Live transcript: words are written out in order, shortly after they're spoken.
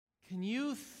Can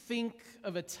you think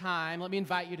of a time, let me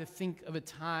invite you to think of a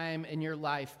time in your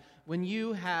life when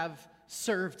you have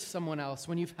served someone else,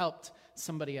 when you've helped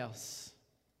somebody else?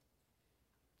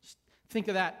 Just think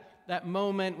of that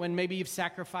moment when maybe you've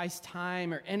sacrificed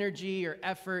time or energy or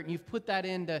effort and you've put that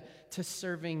into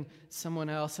serving someone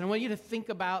else. And I want you to think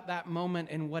about that moment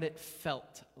and what it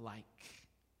felt like.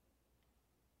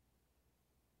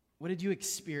 What did you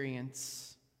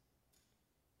experience?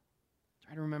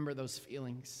 Try to remember those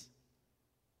feelings.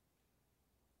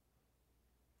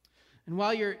 And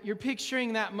while you're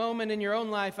picturing that moment in your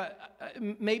own life,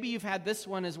 maybe you've had this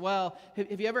one as well.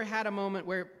 Have you ever had a moment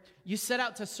where you set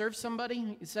out to serve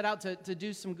somebody? You set out to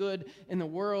do some good in the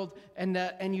world, and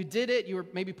you did it. You were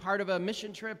maybe part of a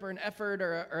mission trip or an effort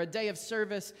or a day of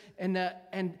service, and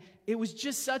it was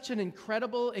just such an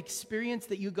incredible experience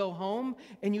that you go home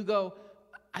and you go,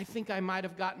 I think I might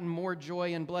have gotten more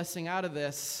joy and blessing out of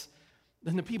this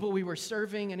than the people we were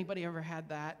serving. Anybody ever had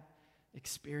that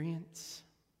experience?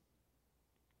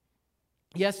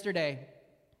 Yesterday,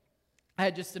 I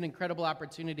had just an incredible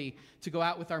opportunity to go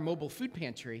out with our mobile food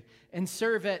pantry and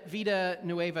serve at Vida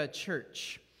Nueva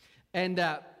Church. And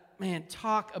man,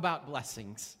 talk about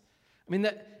blessings. I mean,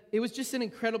 it was just an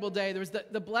incredible day. There was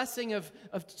the blessing of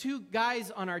two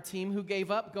guys on our team who gave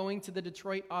up going to the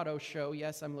Detroit Auto Show.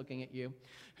 Yes, I'm looking at you.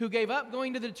 Who gave up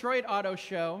going to the Detroit Auto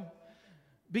Show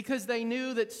because they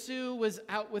knew that Sue was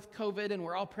out with COVID, and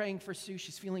we're all praying for Sue.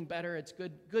 She's feeling better. It's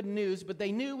good news. But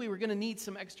they knew we were going to need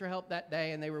some extra help that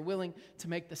day, and they were willing to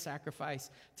make the sacrifice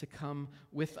to come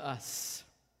with us.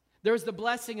 There was the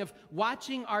blessing of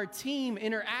watching our team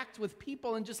interact with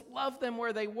people and just love them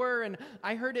where they were. And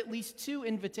I heard at least 2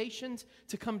 invitations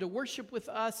to come to worship with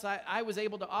us. I was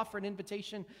able to offer an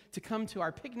invitation to come to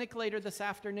our picnic later this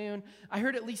afternoon. I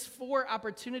heard at least 4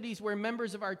 opportunities where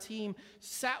members of our team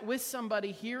sat with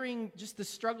somebody hearing just the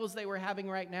struggles they were having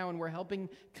right now, and we're helping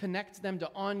connect them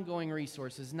to ongoing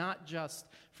resources, not just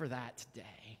for that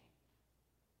day.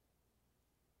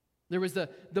 There was the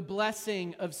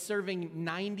blessing of serving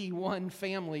 91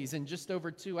 families in just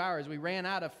over 2 hours. We ran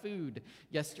out of food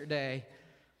yesterday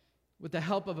with the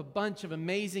help of a bunch of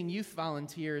amazing youth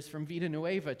volunteers from Vida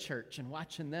Nueva Church and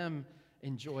watching them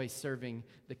enjoy serving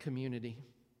the community.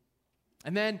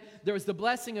 And then there was the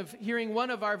blessing of hearing one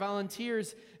of our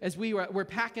volunteers as we were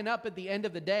packing up at the end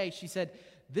of the day. She said,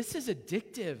 "This is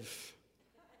addictive."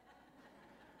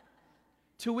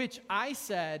 To which I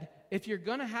said, if you're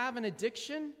going to have an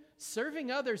addiction, serving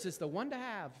others is the one to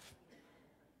have.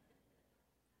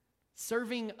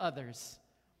 Serving others.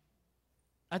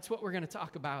 That's what we're going to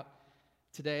talk about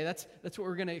today. That's what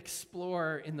we're going to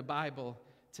explore in the Bible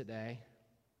today.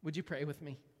 Would you pray with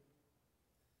me?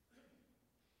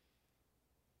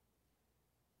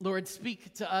 Lord,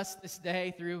 speak to us this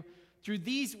day through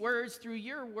these words, through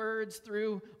your words,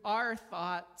 through our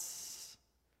thoughts.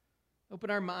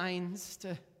 Open our minds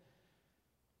to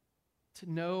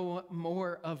know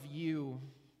more of you.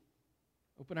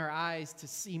 Open our eyes to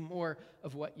see more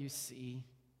of what you see.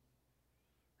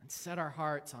 And set our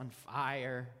hearts on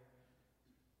fire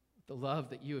with the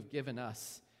love that you have given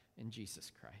us in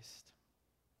Jesus Christ.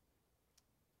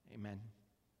 Amen.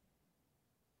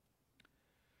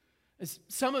 As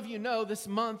some of you know, this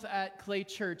month at Clay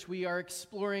Church, we are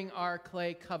exploring our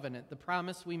Clay Covenant, the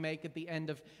promise we make at the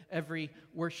end of every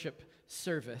worship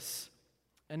service.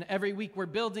 And every week we're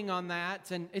building on that.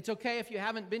 And it's okay if you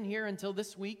haven't been here until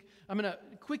this week. I'm going to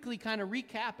quickly kind of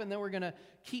recap, and then we're going to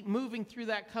keep moving through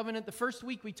that covenant. The first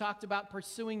week we talked about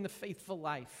pursuing the faithful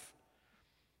life.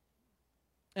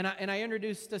 And I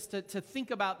introduced us to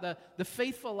think about the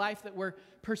faithful life that we're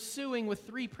pursuing with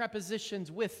 3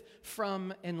 prepositions: with,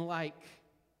 from, and like.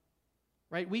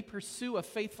 Right? We pursue a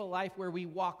faithful life where we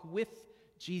walk with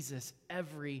Jesus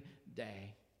every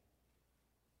day,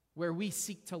 where we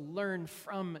seek to learn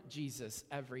from Jesus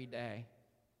every day.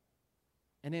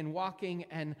 And in walking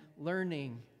and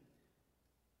learning,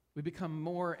 we become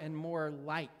more and more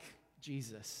like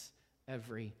Jesus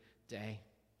every day.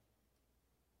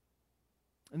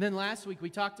 And then last week we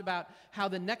talked about how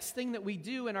the next thing that we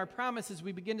do in our promise is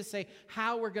we begin to say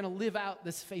how we're going to live out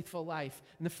this faithful life.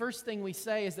 And the first thing we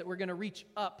say is that we're going to reach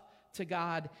up to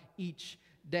God each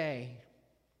day.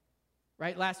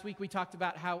 Right? Last week we talked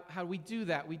about how we do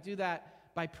that. We do that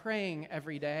by praying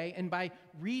every day and by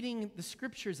reading the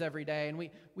scriptures every day. And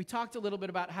we talked a little bit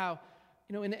about how,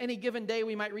 in any given day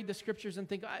we might read the scriptures and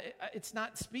think, it's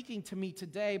not speaking to me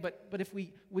today. But if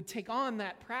we would take on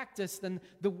that practice, then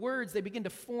the words, they begin to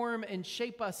form and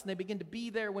shape us, and they begin to be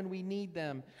there when we need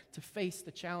them to face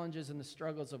the challenges and the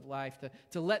struggles of life,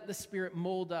 to let the Spirit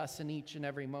mold us in each and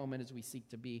every moment as we seek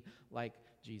to be like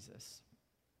Jesus.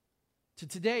 So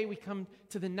today we come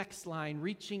to the next line,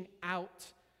 reaching out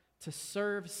to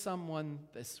serve someone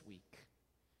this week.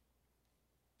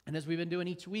 And as we've been doing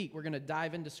each week, we're going to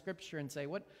dive into Scripture and say,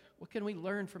 what can we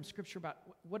learn from Scripture about,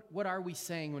 what are we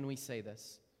saying when we say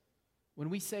this?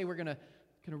 When we say we're going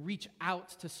to reach out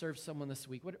to serve someone this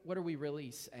week, what are we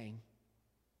really saying?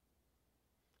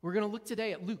 We're going to look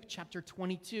today at Luke chapter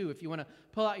 22, if you want to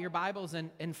pull out your Bibles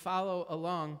and follow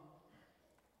along.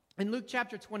 In Luke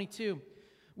chapter 22,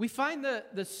 we find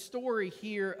the story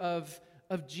here of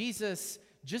Jesus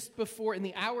just before, in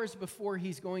the hours before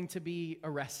he's going to be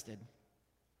arrested.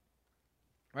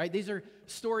 Right? These are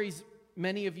stories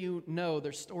many of you know.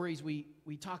 They're stories we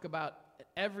talk about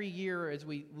every year as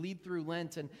we lead through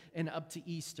Lent and up to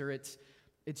Easter.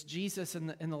 It's Jesus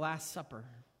in the Last Supper,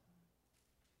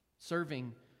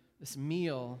 serving this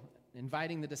meal,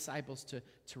 inviting the disciples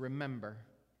to remember.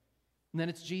 And then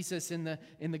it's Jesus in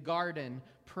the garden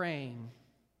praying.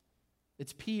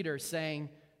 It's Peter saying,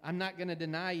 I'm not going to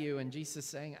deny you. And Jesus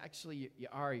saying, actually, you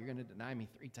are. You're going to deny me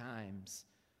 3 times.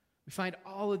 We find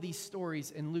all of these stories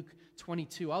in Luke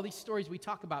 22, all these stories we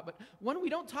talk about. But one we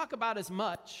don't talk about as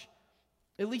much,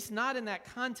 at least not in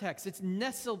that context. It's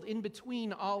nestled in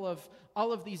between all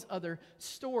of these other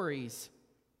stories.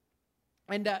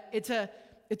 And it's a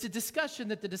discussion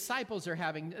that the disciples are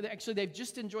having. Actually, they've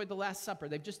just enjoyed the Last Supper.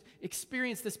 They've just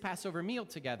experienced this Passover meal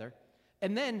together.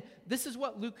 And then this is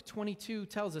what Luke 22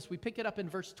 tells us. We pick it up in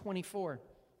verse 24.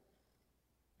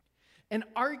 An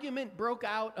argument broke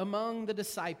out among the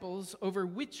disciples over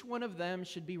which one of them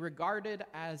should be regarded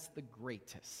as the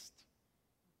greatest.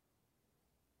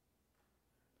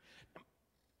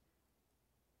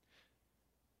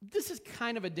 This is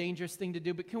kind of a dangerous thing to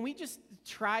do, but can we just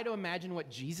try to imagine what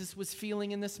Jesus was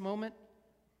feeling in this moment?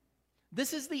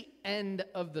 This is the end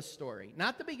of the story,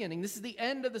 not the beginning. This is the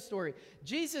end of the story.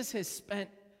 Jesus has spent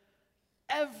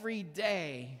every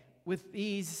day with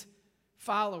these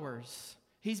followers.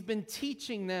 He's been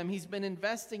teaching them. He's been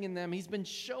investing in them. He's been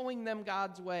showing them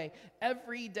God's way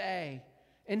every day.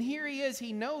 And here he is.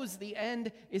 He knows the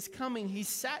end is coming. He's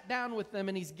sat down with them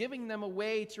and he's giving them a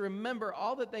way to remember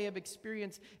all that they have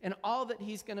experienced and all that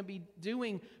he's going to be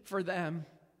doing for them.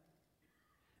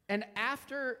 And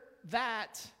after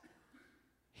that,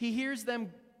 he hears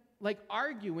them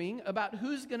arguing about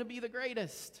who's going to be the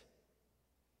greatest.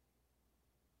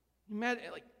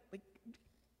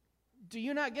 Do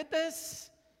you not get this?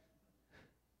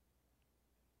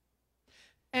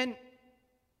 And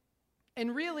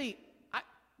really,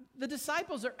 the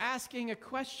disciples are asking a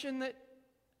question that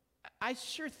I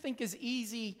sure think is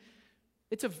easy.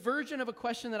 It's a version of a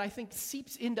question that I think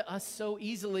seeps into us so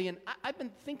easily. And I've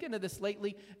been thinking of this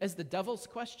lately as the devil's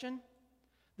question.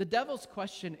 The devil's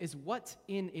question is, what's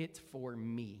in it for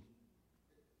me?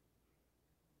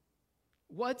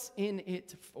 What's in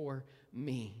it for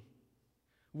me?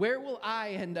 Where will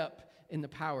I end up in the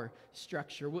power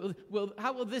structure?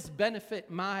 How will this benefit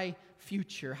my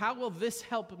future? How will this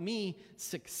help me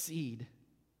succeed?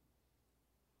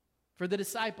 For the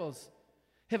disciples,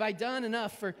 have I done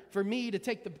enough for me to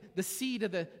take the seat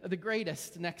of the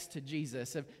greatest next to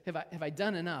Jesus? Have I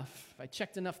done enough? Have I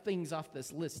checked enough things off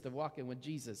this list of walking with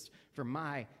Jesus for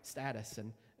my status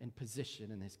and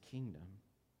position in his kingdom?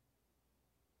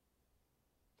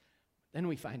 Then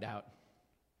we find out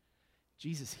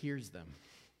Jesus hears them.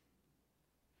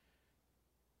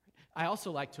 I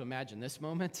also like to imagine this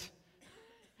moment,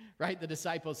 right? The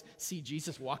disciples see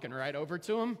Jesus walking right over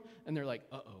to them, and they're like,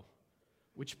 uh-oh,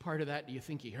 which part of that do you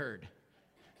think he heard?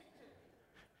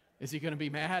 Is he going to be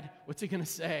mad? What's he going to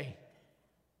say?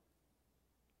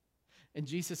 And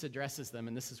Jesus addresses them,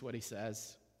 and this is what he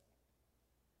says.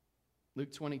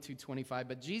 Luke 22:25,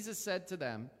 but Jesus said to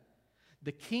them,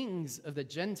 the kings of the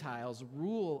Gentiles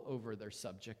rule over their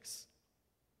subjects,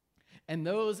 and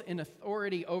those in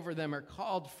authority over them are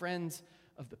called friends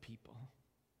of the people.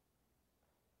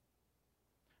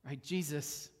 Right?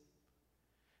 Jesus,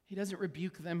 he doesn't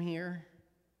rebuke them here.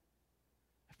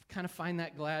 I kind of find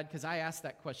that glad because I ask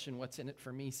that question, what's in it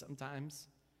for me sometimes?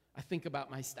 I think about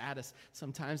my status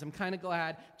sometimes. I'm kind of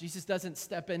glad Jesus doesn't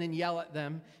step in and yell at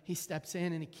them. He steps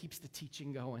in and he keeps the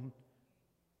teaching going.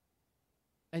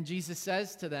 And Jesus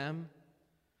says to them,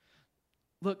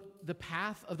 look, the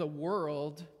path of the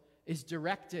world is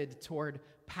directed toward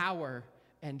power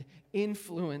and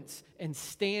influence and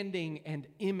standing and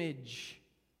image.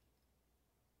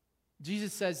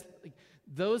 Jesus says,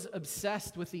 those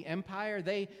obsessed with the empire,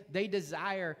 they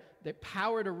desire the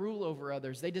power to rule over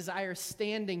others. They desire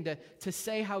standing to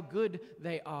say how good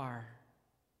they are.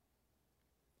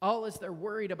 All as they're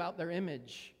worried about their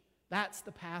image. That's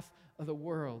the path of the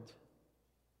world.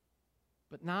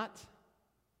 But not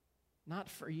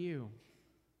for you.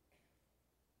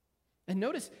 And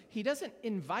notice, he doesn't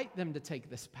invite them to take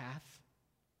this path.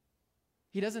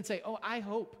 He doesn't say, oh, I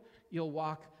hope you'll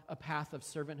walk a path of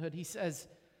servanthood. He says,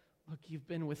 look, you've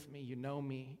been with me, you know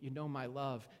my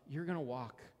love. You're going to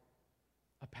walk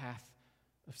a path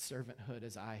of servanthood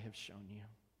as I have shown you.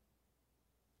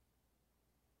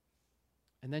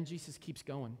 And then Jesus keeps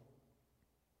going.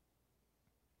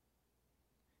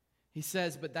 He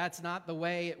says, but that's not the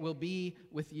way it will be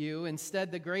with you. Instead,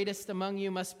 the greatest among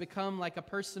you must become like a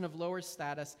person of lower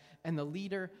status, and the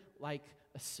leader like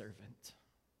a servant.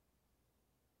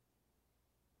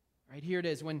 Right, here it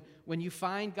is. When you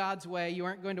find God's way, you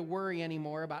aren't going to worry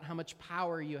anymore about how much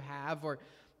power you have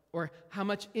or how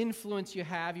much influence you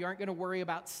have. You aren't going to worry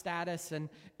about status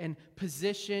and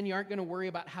position. You aren't going to worry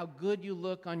about how good you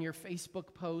look on your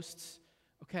Facebook posts.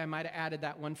 Okay, I might have added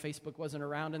that one. Facebook wasn't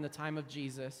around in the time of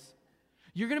Jesus.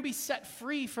 You're going to be set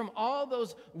free from all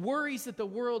those worries that the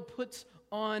world puts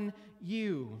on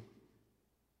you.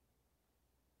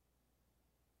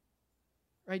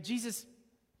 Right, Jesus,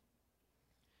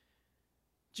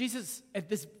 at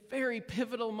this very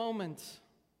pivotal moment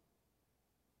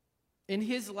in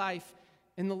his life,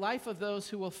 in the life of those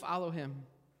who will follow him,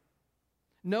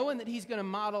 knowing that he's going to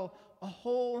model a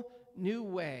whole new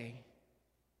way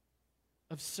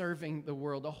of serving the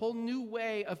world, a whole new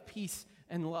way of peace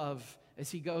and love as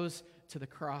he goes to the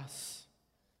cross.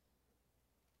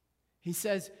 He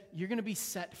says, you're going to be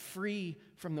set free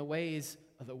from the ways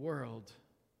of the world.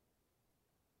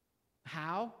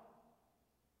 How?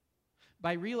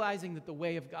 By realizing that the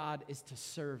way of God is to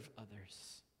serve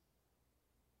others,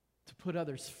 to put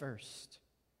others first.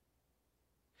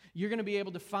 You're going to be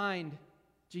able to find,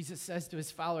 Jesus says to his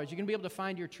followers, you're going to be able to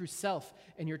find your true self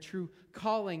and your true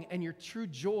calling and your true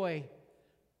joy,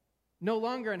 no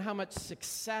longer in how much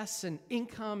success and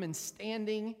income and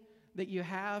standing that you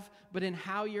have, but in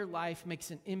how your life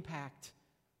makes an impact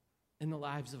in the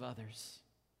lives of others.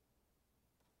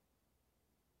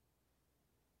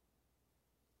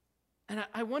 And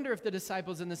I wonder if the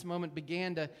disciples in this moment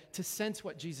began to sense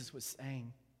what Jesus was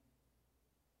saying.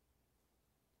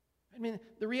 I mean,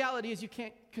 the reality is you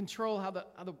can't control how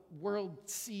the world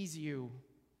sees you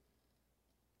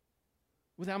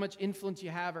with how much influence you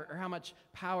have or how much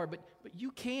power, but you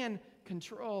can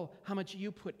control how much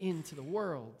you put into the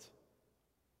world.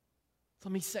 So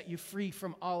let me set you free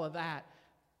from all of that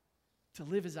to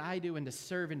live as I do and to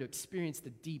serve and to experience the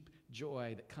deep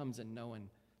joy that comes in knowing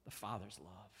the Father's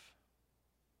love.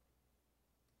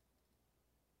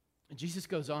 And Jesus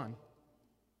goes on.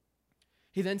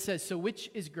 He then says, so which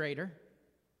is greater,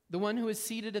 the one who is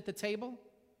seated at the table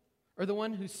or the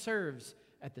one who serves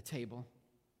at the table?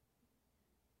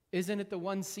 Isn't it the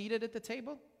one seated at the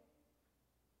table?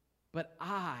 But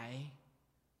I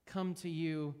come to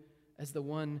you as the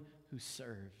one who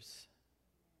serves.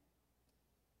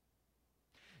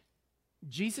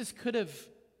 Jesus could have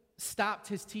stopped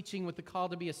his teaching with the call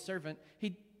to be a servant.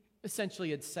 He essentially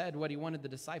had said what he wanted the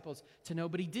disciples to know,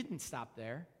 but he didn't stop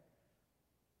there.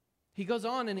 He goes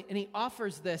on and he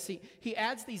offers this. He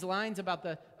adds these lines about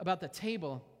the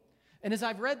table. And as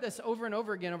I've read this over and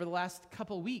over again over the last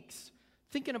couple weeks,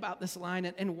 thinking about this line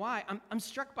and why, I'm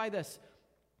struck by this.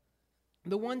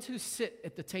 The ones who sit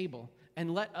at the table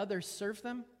and let others serve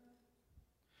them,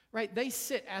 right? They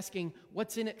sit asking,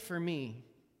 what's in it for me?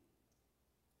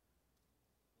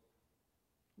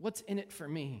 What's in it for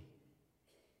me?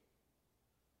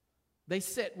 They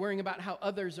sit worrying about how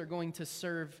others are going to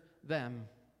serve them,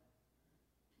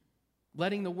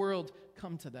 letting the world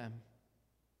come to them.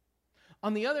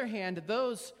 On the other hand,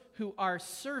 those who are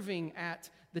serving at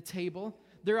the table,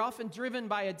 they're often driven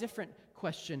by a different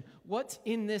question. What's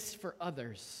in this for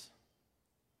others?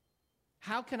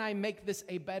 How can I make this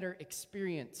a better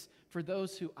experience for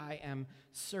those who I am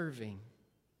serving?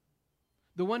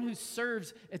 The one who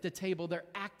serves at the table, they're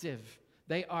active.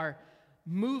 They are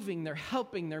moving, they're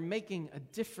helping, they're making a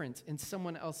difference in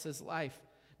someone else's life.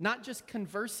 Not just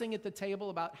conversing at the table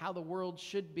about how the world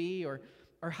should be or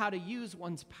how to use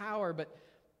one's power,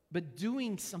 but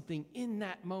doing something in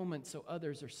that moment so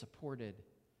others are supported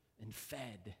and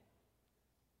fed.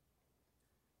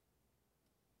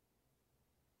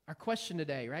 Our question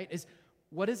today, right, is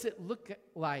what does it look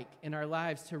like in our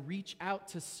lives to reach out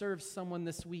to serve someone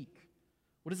this week?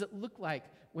 What does it look like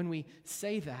when we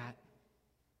say that?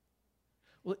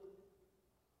 Well,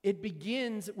 it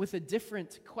begins with a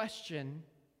different question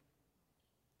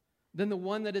than the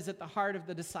one that is at the heart of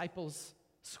the disciples'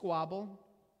 squabble.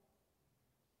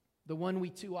 The one we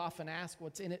too often ask,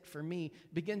 what's in it for me,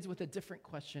 begins with a different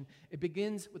question. It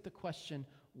begins with the question,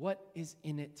 what is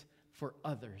in it for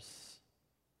others?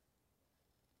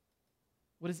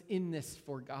 What is in this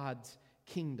for God's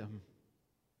kingdom?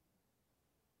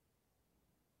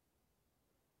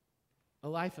 A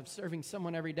life of serving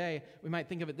someone every day, we might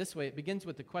think of it this way. It begins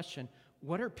with the question,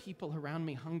 what are people around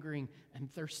me hungering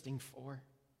and thirsting for?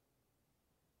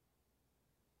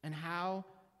 And how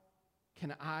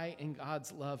can I, in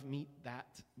God's love, meet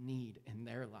that need in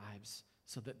their lives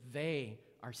so that they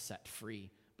are set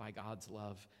free by God's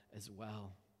love as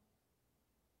well?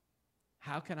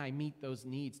 How can I meet those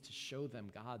needs to show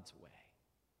them God's way?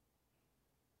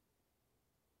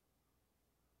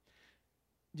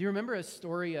 Do you remember a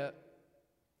story a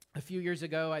few years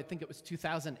ago, I think it was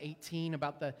 2018,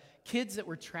 about the kids that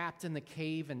were trapped in the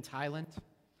cave in Thailand?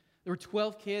 There were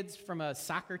 12 kids from a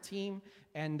soccer team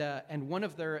and one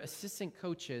of their assistant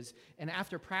coaches. And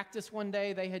after practice one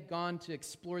day, they had gone to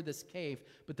explore this cave.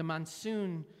 But the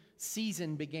monsoon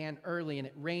season began early, and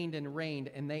it rained,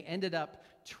 and they ended up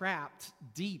trapped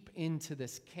deep into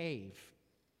this cave.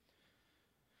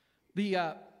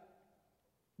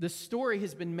 The story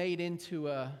has been made into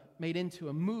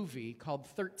a movie called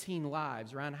 13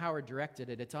 Lives. Ron Howard directed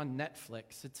it. It's on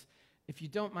Netflix. It's, if you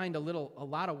don't mind a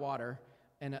lot of water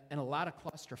and a lot of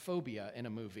claustrophobia in a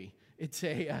movie, it's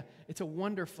a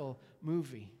wonderful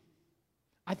movie.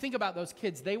 I think about those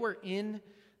kids. They were in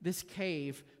this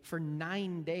cave for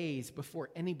 9 days before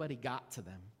anybody got to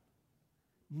them.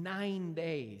 9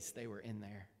 days they were in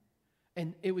there.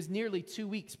 And it was nearly 2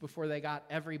 weeks before they got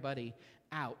everybody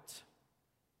out.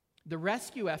 The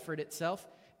rescue effort itself,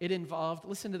 it involved,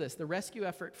 listen to this, the rescue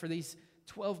effort for these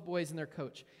 12 boys and their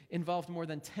coach involved more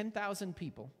than 10,000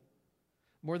 people,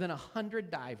 more than 100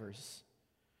 divers,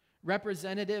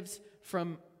 representatives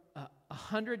from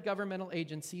 100 governmental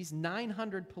agencies,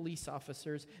 900 police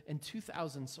officers, and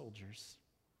 2,000 soldiers.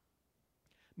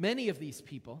 Many of these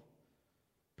people,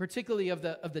 particularly of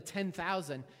the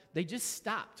 10,000, they just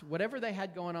stopped whatever they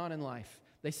had going on in life.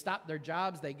 They stopped their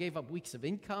jobs, they gave up weeks of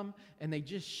income, and they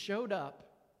just showed up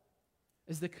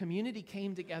as the community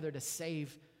came together to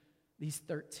save these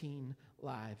 13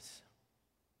 lives.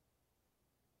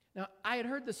 Now, I had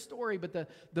heard the story, but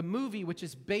the movie, which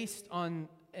is based on,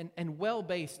 and well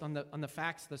based on the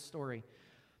facts of the story,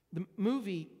 the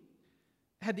movie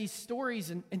had these stories,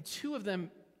 and two of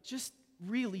them just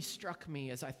really struck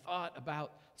me as I thought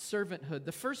about servanthood.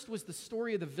 The first was the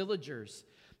story of the villagers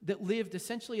that lived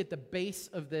essentially at the base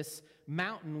of this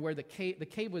mountain where the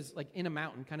cave was like in a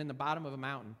mountain, kind of in the bottom of a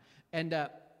mountain. And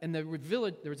there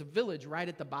was a village right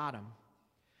at the bottom.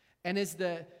 And as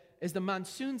the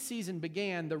monsoon season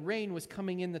began, the rain was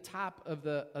coming in the top of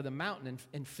the mountain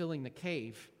and filling the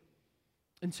cave.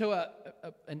 And so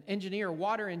a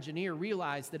water engineer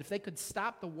realized that if they could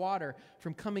stop the water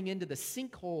from coming into the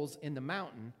sinkholes in the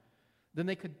mountain, then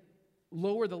they could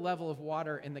lower the level of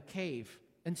water in the cave.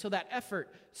 And so that effort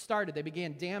started. They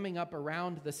began damming up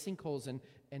around the sinkholes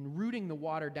and rooting the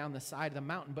water down the side of the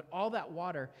mountain. But all that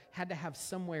water had to have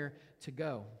somewhere to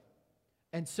go.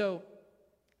 And so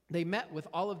they met with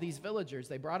all of these villagers.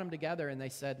 They brought them together and they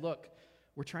said, look,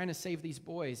 we're trying to save these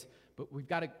boys, but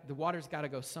the water's got to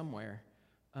go somewhere.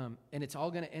 And it's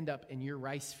all going to end up in your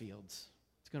rice fields.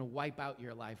 It's going to wipe out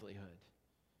your livelihood.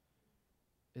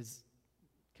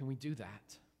 Can we do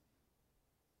that?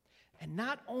 And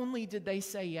not only did they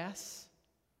say yes,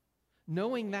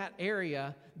 knowing that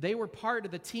area, they were part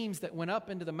of the teams that went up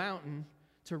into the mountain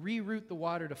to reroute the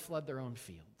water to flood their own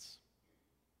fields.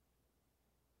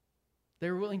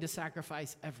 They were willing to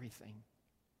sacrifice everything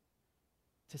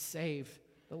to save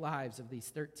the lives of these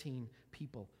 13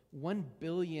 people. 1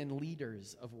 billion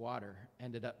liters of water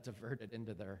ended up diverted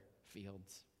into their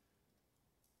fields.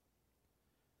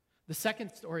 The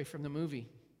second story from the movie,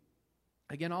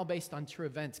 again, all based on true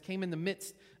events, came in the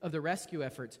midst of the rescue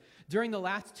efforts. During the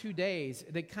last 2 days,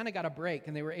 they kind of got a break,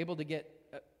 and they were able to get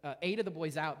 8 of the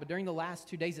boys out. But during the last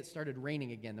 2 days, it started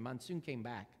raining again. The monsoon came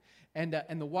back, and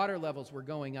the water levels were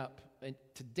going up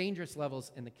to dangerous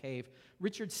levels in the cave.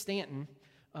 Richard Stanton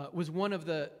was one of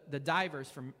the divers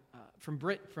from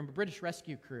a British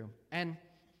rescue crew. And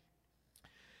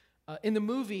in the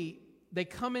movie, they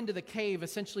come into the cave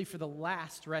essentially for the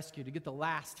last rescue, to get the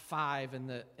last 5 and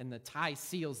the Thai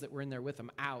seals that were in there with them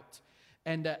out.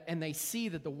 And they see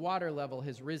that the water level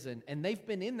has risen. And they've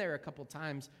been in there a couple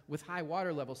times with high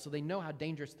water levels, so they know how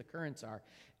dangerous the currents are.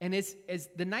 And as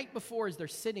the night before, as they're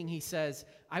sitting, he says,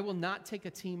 I will not take a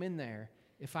team in there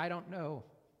if I don't know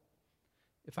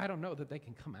that they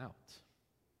can come out.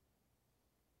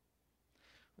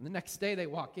 And the next day they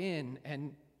walk in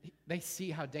and they see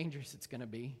how dangerous it's going to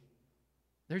be.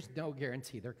 There's no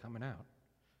guarantee they're coming out.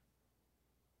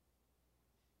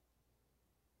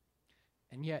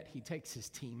 And yet he takes his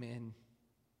team in.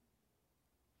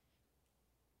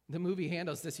 The movie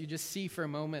handles this. You just see for a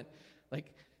moment,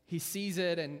 like he sees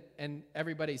it and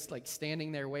everybody's like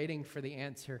standing there waiting for the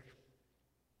answer.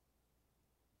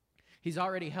 He's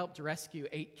already helped rescue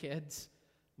 8 kids,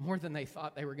 more than they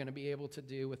thought they were going to be able to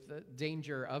do with the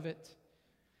danger of it.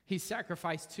 He's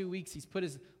sacrificed 2 weeks. He's put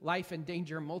his life in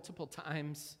danger multiple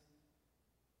times.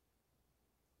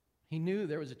 He knew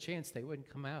there was a chance they wouldn't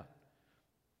come out,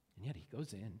 and yet he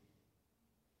goes in.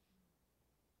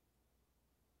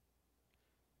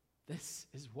 This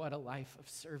is what a life of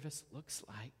service looks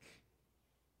like.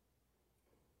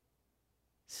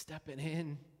 Stepping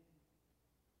in,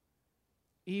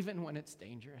 even when it's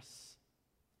dangerous.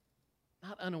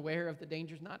 Not unaware of the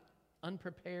dangers, not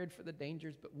unprepared for the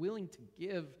dangers, but willing to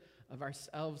give of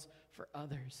ourselves for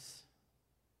others.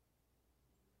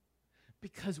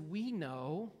 Because we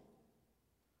know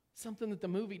something that the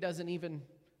movie doesn't even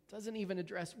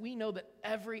address. We know that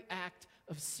every act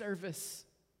of service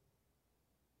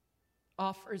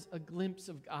offers a glimpse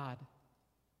of God.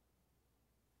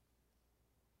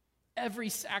 Every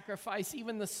sacrifice,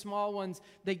 even the small ones,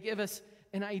 they give us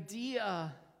an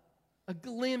idea, a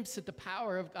glimpse at the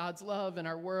power of God's love in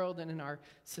our world and in our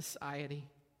society.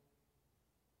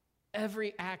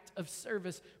 Every act of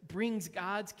service brings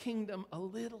God's kingdom a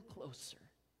little closer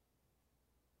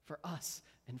for us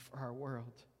and for our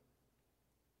world.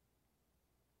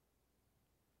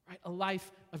 Right? A life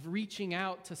of reaching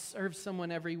out to serve someone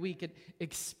every week, it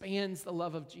expands the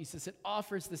love of Jesus. It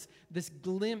offers this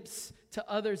glimpse to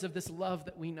others of this love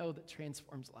that we know that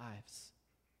transforms lives.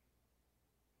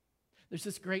 There's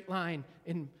this great line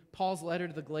in Paul's letter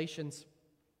to the Galatians.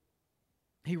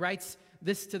 He writes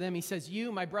this to them. He says,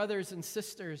 "You, my brothers and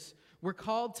sisters, were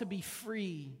called to be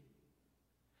free,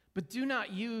 but do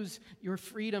not use your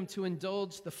freedom to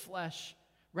indulge the flesh.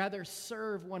 Rather,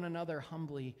 serve one another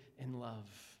humbly in love."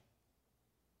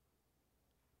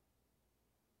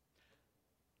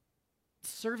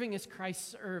 Serving as Christ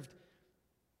served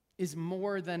is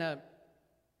more than a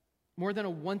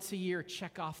once-a-year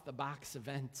check-off-the-box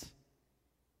event.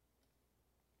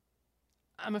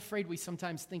 I'm afraid we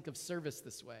sometimes think of service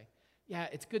this way. Yeah,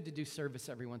 it's good to do service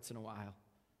every once in a while.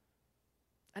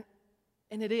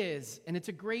 And it is, and it's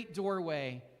a great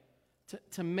doorway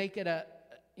to make it a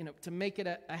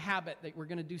habit that we're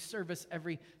going to do service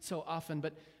every so often.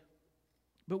 But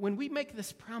when we make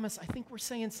this promise, I think we're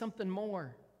saying something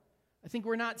more. I think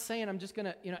we're not saying I'm just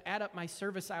going to add up my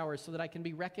service hours so that I can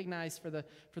be recognized for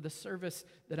the service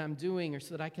that I'm doing or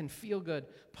so that I can feel good.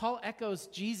 Paul echoes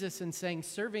Jesus in saying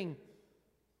serving,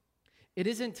 it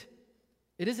isn't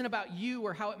about you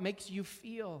or how it makes you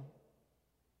feel.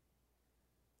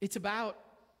 It's about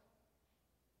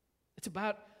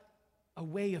a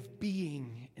way of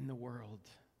being in the world.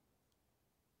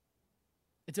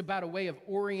 It's about a way of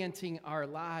orienting our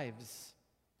lives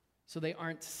so they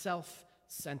aren't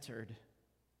self-centered,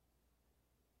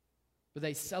 but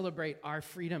they celebrate our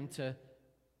freedom to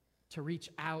reach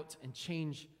out and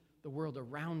change the world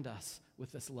around us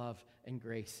with this love and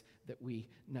grace that we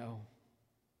know.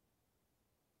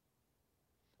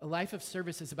 A life of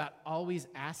service is about always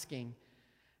asking,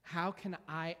 how can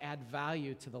I add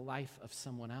value to the life of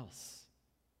someone else?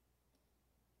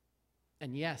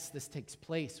 And yes, this takes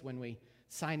place when we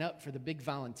sign up for the big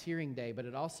volunteering day, but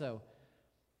it also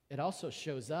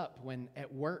shows up when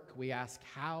at work we ask,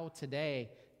 how today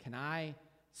can I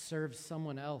serve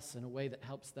someone else in a way that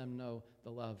helps them know the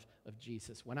love of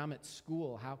Jesus? When I'm at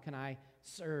school, how can I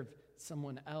serve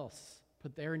someone else,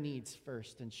 put their needs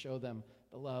first, and show them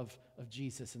the love of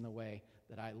Jesus in the way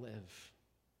that I live?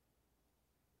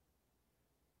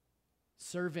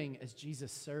 Serving as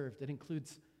Jesus served, it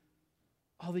includes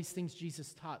all these things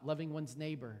Jesus taught: loving one's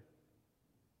neighbor,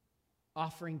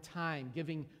 offering time,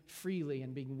 giving freely,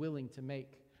 and being willing to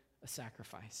make a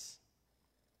sacrifice.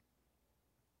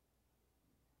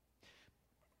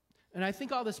 And I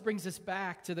think all this brings us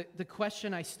back to the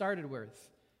question I started with,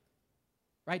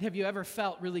 right? Have you ever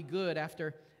felt really good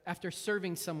after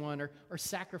serving someone or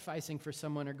sacrificing for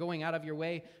someone or going out of your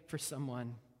way for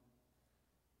someone?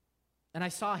 And I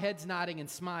saw heads nodding and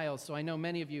smiles, so I know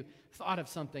many of you thought of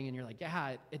something and you're like,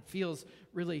 yeah, it feels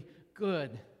really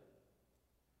good.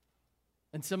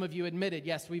 And some of you admitted,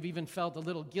 yes, we've even felt a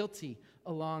little guilty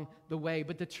along the way.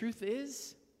 But the truth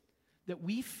is that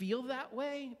we feel that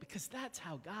way because that's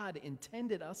how God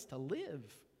intended us to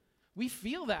live. We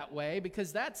feel that way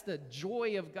because that's the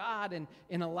joy of God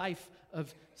in a life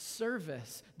of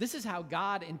service. This is how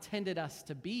God intended us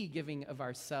to be, giving of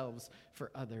ourselves for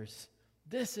others.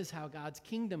 This is how God's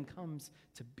kingdom comes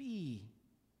to be.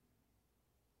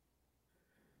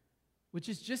 Which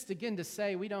is just, again, to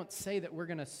say, we don't say that we're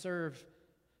going to serve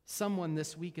someone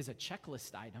this week as a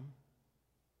checklist item.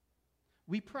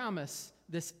 We promise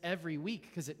this every week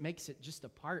because it makes it just a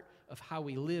part of how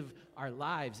we live our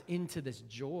lives into this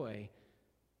joy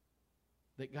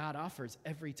that God offers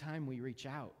every time we reach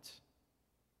out.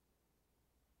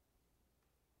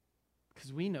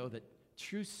 Because we know that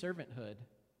true servanthood,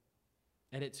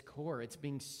 at its core, it's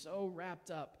being so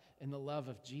wrapped up in the love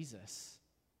of Jesus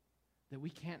that we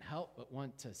can't help but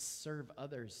want to serve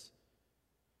others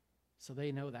so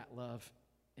they know that love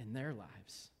in their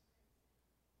lives.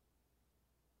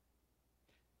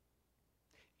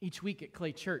 Each week at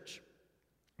Clay Church,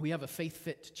 we have a Faith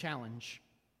Fit challenge.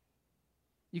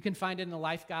 You can find it in the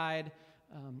Life Guide.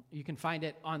 You can find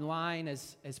it online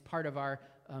as part of our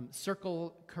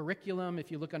Circle curriculum. If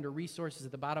you look under resources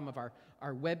at the bottom of our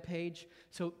webpage.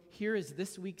 So here is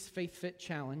this week's Faith Fit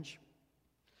challenge.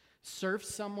 Serve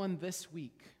someone this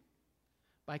week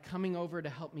by coming over to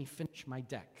help me finish my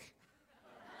deck.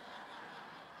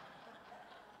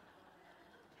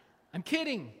 I'm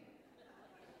kidding.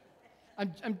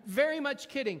 I'm very much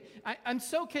kidding. I'm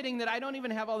so kidding that I don't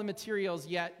even have all the materials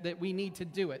yet that we need to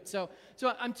do it. So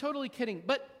I'm totally kidding.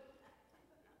 But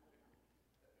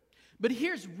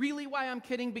here's really why I'm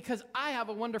kidding, because I have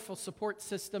a wonderful support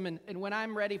system, and when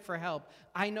I'm ready for help,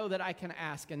 I know that I can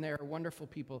ask, and there are wonderful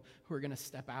people who are going to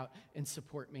step out and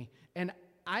support me. And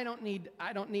I don't need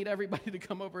everybody to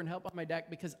come over and help on my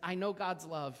deck, because I know God's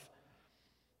love.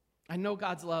 I know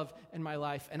God's love in my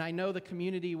life, and I know the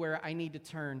community where I need to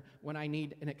turn when I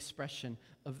need an expression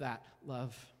of that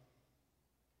love.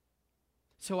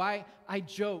 So I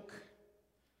joke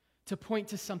to point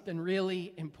to something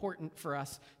really important for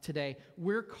us today.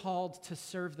 We're called to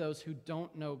serve those who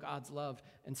don't know God's love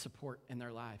and support in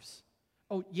their lives.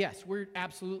 Oh, yes, we're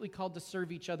absolutely called to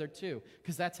serve each other too,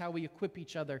 because that's how we equip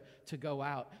each other to go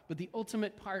out. But the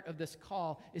ultimate part of this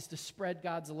call is to spread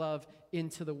God's love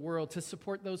into the world, to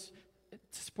support those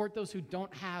who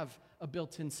don't have a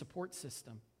built-in support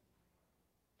system,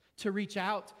 to reach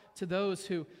out to those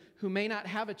who may not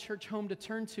have a church home to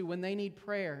turn to when they need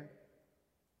prayer,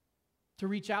 to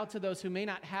reach out to those who may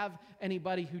not have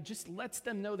anybody who just lets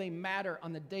them know they matter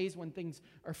on the days when things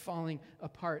are falling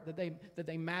apart, that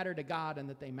they matter to God and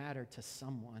that they matter to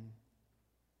someone.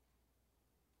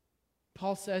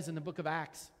 Paul says in the book of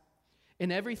Acts,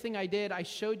 "In everything I did, I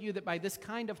showed you that by this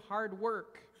kind of hard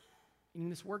work, in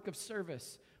this work of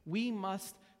service, we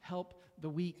must help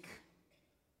the weak."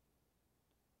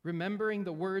 Remembering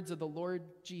the words of the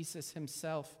Lord Jesus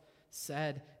himself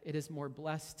said, "It is more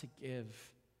blessed to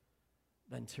give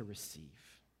than to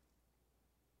receive."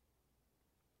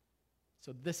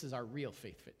 So this is our real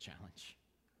Faith Fit challenge.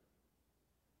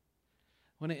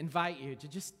 I want to invite you to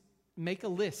just make a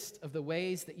list of the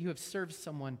ways that you have served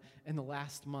someone in the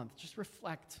last month. Just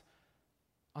reflect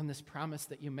on this promise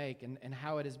that you make and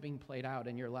how it is being played out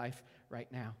in your life right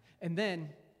now. And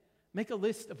then make a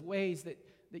list of ways that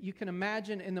you can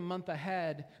imagine in the month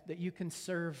ahead that you can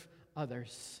serve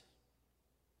others.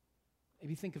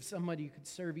 Maybe think of somebody you could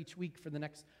serve each week for the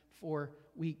next 4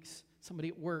 weeks. Somebody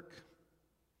at work.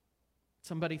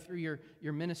 Somebody through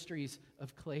your ministries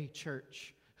of Clay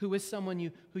Church. Who is someone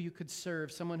who you could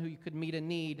serve? Someone who you could meet a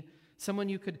need? Someone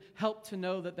you could help to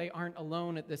know that they aren't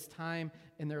alone at this time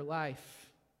in their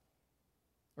life?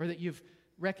 Or that you've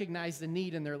recognized the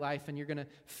need in their life and you're going to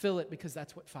fill it because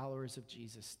that's what followers of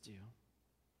Jesus do.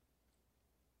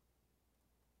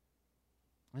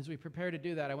 As we prepare to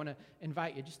do that, I want to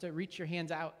invite you just to reach your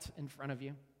hands out in front of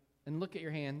you and look at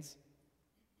your hands.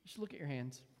 Just look at your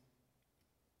hands.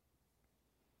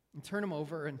 And turn them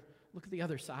over and look at the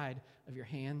other side of your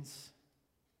hands.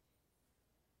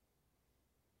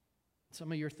 Some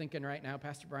of you are thinking right now,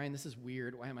 Pastor Brian, this is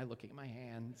weird. Why am I looking at my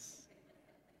hands?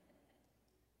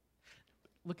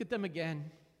 Look at them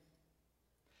again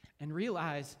and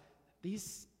realize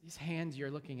these hands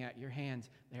you're looking at, your hands,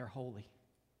 they are holy.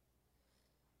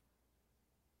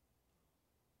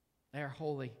 They are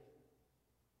holy.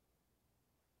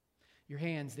 Your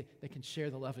hands, they can share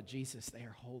the love of Jesus. They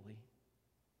are holy.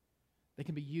 They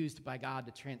can be used by God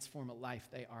to transform a life.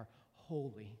 They are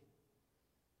holy.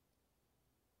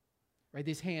 Right?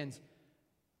 These hands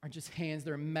aren't just hands.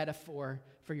 They're a metaphor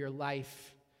for your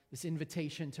life. This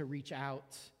invitation to reach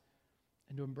out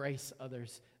and to embrace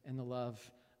others in the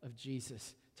love of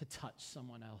Jesus, to touch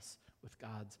someone else with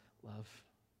God's love.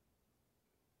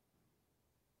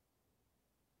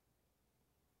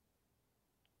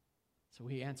 So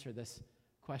we answer this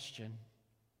question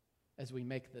as we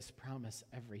make this promise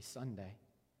every Sunday.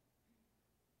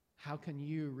 How can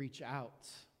you reach out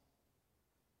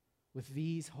with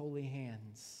these holy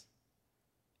hands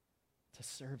to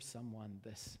serve someone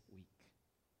this week?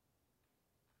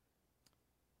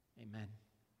 Amen.